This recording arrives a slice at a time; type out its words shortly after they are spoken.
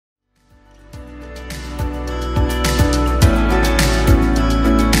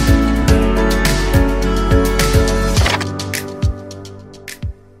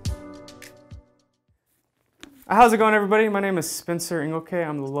How's it going, everybody? My name is Spencer Engelke.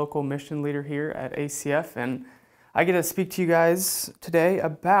 I'm the local mission leader here at ACF, and I get to speak to you guys today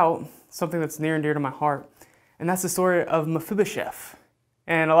about something that's near and dear to my heart, and that's the story of Mephibosheth.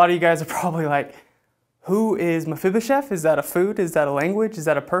 And a lot of you guys are probably like, who is Mephibosheth? Is that a food? Is that a language? Is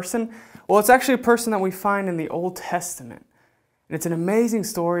that a person? Well, it's actually a person that we find in the Old Testament. And it's an amazing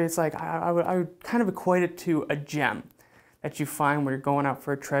story. It's like, I would kind of equate it to a gem that you find when you're going out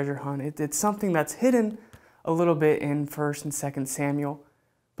for a treasure hunt. It's something that's hidden a little bit in 1st and 2nd Samuel,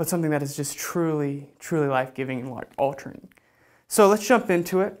 but something that is just truly, truly life-giving and life-altering. So let's jump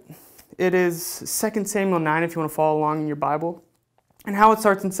into it. It is 2 Samuel 9 if you want to follow along in your Bible. And how it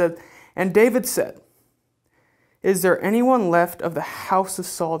starts and says, "And David said, 'Is there anyone left of the house of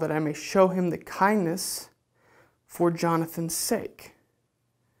Saul that I may show him the kindness for Jonathan's sake?'"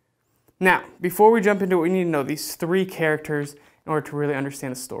 Now, before we jump into it, we need to know these three characters in order to really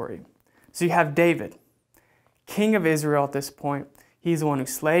understand the story. So you have David, king of Israel at this point. He's the one who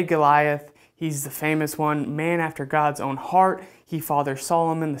slayed Goliath. He's the famous one, man after God's own heart. He fathered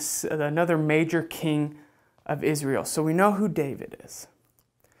Solomon, another major king of Israel. So we know who David is.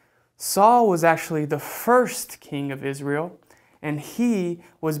 Saul was actually the first king of Israel, and he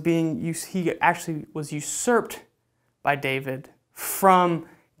actually was usurped by David from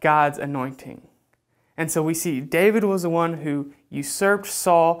God's anointing. And so we see David was the one who usurped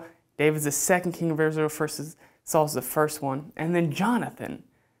Saul. David's the second king of Israel versus Saul's the first one. And then Jonathan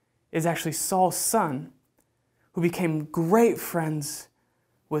is actually Saul's son, who became great friends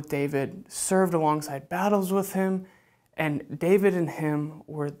with David, served alongside battles with him, and David and him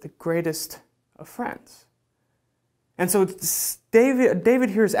were the greatest of friends. And so David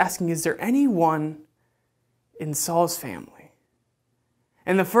here is asking, is there anyone in Saul's family?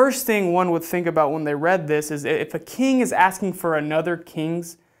 And the first thing one would think about when they read this is if a king is asking for another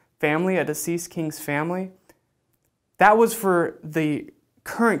king's family, a deceased king's family, that was for the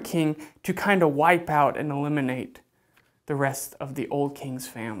current king to kind of wipe out and eliminate the rest of the old king's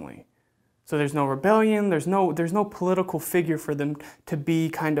family. So there's no rebellion, there's no political figure for them to be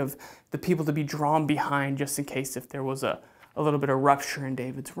kind of the people to be drawn behind just in case if there was a little bit of rupture in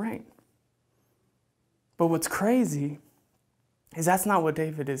David's reign. But what's crazy is that's not what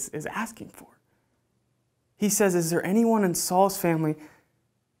David is asking for. He says, is there anyone in Saul's family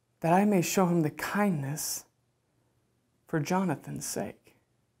that I may show him the kindness for Jonathan's sake?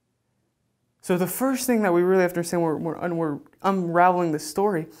 So the first thing that we really have to understand when we're unraveling this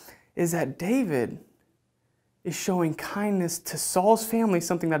story is that David is showing kindness to Saul's family,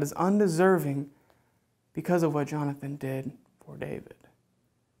 something that is undeserving because of what Jonathan did for David.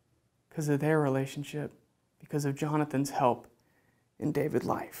 Because of their relationship, because of Jonathan's help in David's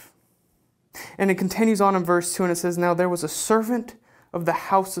life. And it continues on in verse 2 and it says, "Now there was a servant of the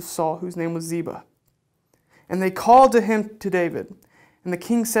house of Saul whose name was Ziba. And they called to David. And the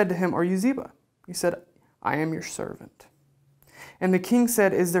king said to him, 'Are you Ziba?' He said, 'I am your servant.' And the king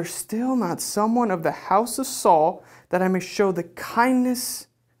said, 'Is there still not someone of the house of Saul that I may show the kindness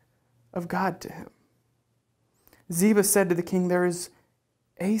of God to him?' Ziba said to the king, 'There is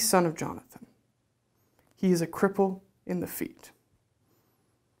a son of Jonathan. He is a cripple in the feet.'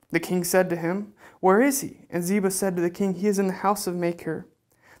 The king said to him, 'Where is he?' And Ziba said to the king, 'He is in the house of Machir,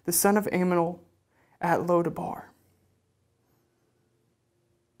 the son of Ammiel, at Lodabar.'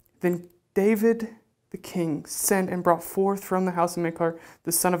 Then David the king sent and brought forth from the house of Machir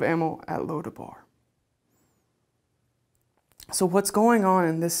the son of Ammiel at Lodabar." So what's going on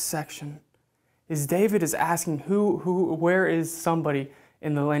in this section is David is asking where is somebody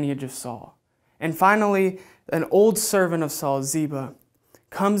in the lineage of Saul? And finally, an old servant of Saul, Ziba,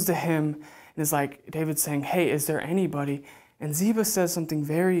 comes to him and is like, David's saying, "Hey, is there anybody?" And Ziba says something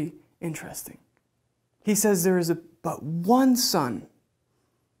very interesting. He says there is but one son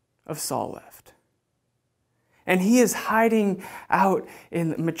of Saul left. And he is hiding out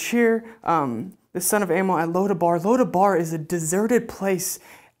in Machir, the son of Ammiel, at Lodabar. Lodabar is a deserted place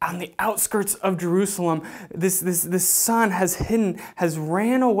on the outskirts of Jerusalem. This son has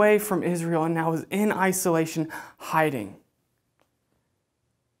ran away from Israel and now is in isolation, hiding.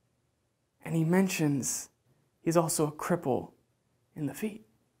 And he mentions he's also a cripple in the feet.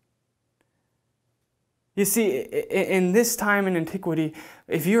 You see, in this time in antiquity,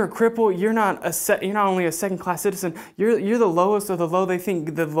 if you're a cripple, you're not only a second-class citizen, you're the lowest of the low. They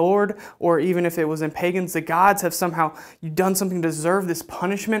think the Lord, or even if it was in pagans, the gods have somehow done something to deserve this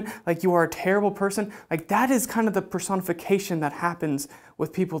punishment, like you are a terrible person. Like that is kind of the personification that happens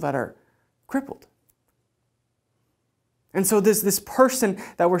with people that are crippled. And so this person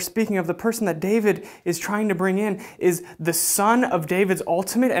that we're speaking of, the person that David is trying to bring in, is the son of David's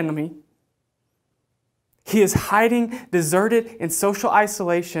ultimate enemy. He is hiding, deserted, in social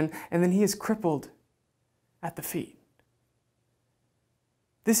isolation, and then he is crippled at the feet.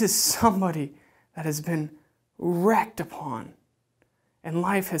 This is somebody that has been wrecked upon, and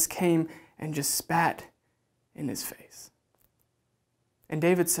life has came and just spat in his face. And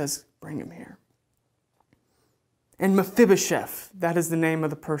David says, bring him here. And Mephibosheth, that is the name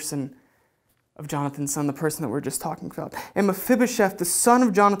of the person of Jonathan's son, the person that we're just talking about. And Mephibosheth, the son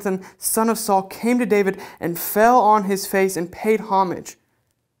of Jonathan, son of Saul, came to David and fell on his face and paid homage.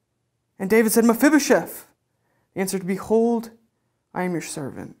 And David said, Mephibosheth. He answered, behold, I am your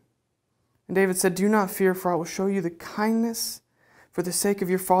servant. And David said, do not fear, for I will show you the kindness for the sake of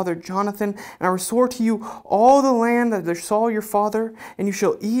your father Jonathan, and I restore to you all the land that there Saul your father, and you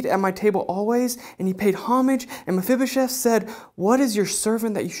shall eat at my table always. And he paid homage, and Mephibosheth said, what is your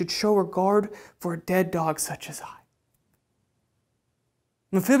servant that you should show regard for a dead dog such as I?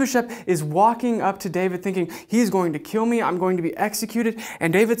 Mephibosheth is walking up to David thinking, he is going to kill me, I'm going to be executed.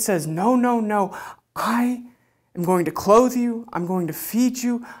 And David says, no, no, no, I am going to clothe you, I'm going to feed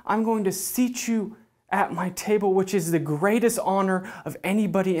you, I'm going to seat you at my table, which is the greatest honor of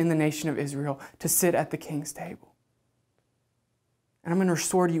anybody in the nation of Israel, to sit at the king's table. And I'm going to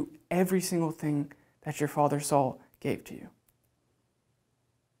restore to you every single thing that your father Saul gave to you.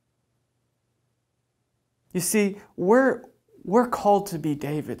 You see, we're called to be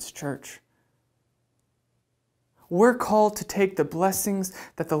David's church. We're called to take the blessings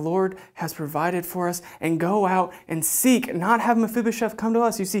that the Lord has provided for us and go out and seek, not have Mephibosheth come to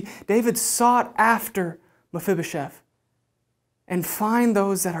us. You see, David sought after Mephibosheth and find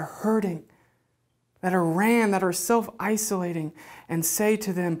those that are hurting, that are self-isolating, and say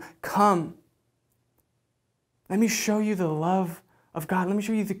to them, come, let me show you the love of God. Let me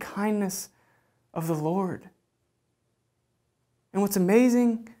show you the kindness of the Lord. And what's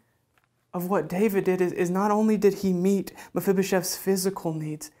amazing of what David did is not only did he meet Mephibosheth's physical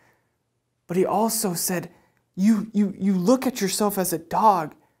needs, but he also said, you look at yourself as a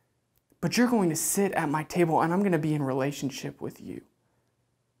dog, but you're going to sit at my table and I'm going to be in relationship with you.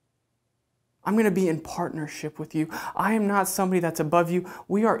 I'm going to be in partnership with you. I am not somebody that's above you.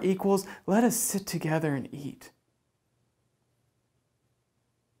 We are equals. Let us sit together and eat.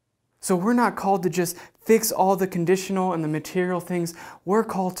 So we're not called to just fix all the conditional and the material things. We're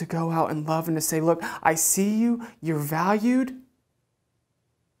called to go out and love and to say, look, I see you, you're valued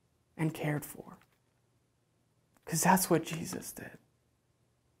and cared for. Because that's what Jesus did.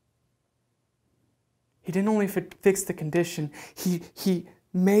 He didn't only fix the condition, he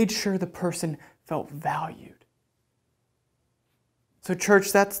made sure the person felt valued. So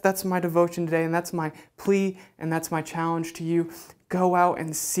church, that's my devotion today, and that's my plea, and that's my challenge to you. Go out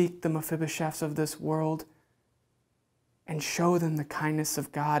and seek the Mephibosheths of this world and show them the kindness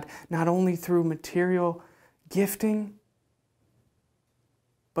of God, not only through material gifting,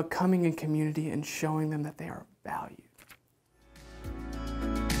 but coming in community and showing them that they are valued.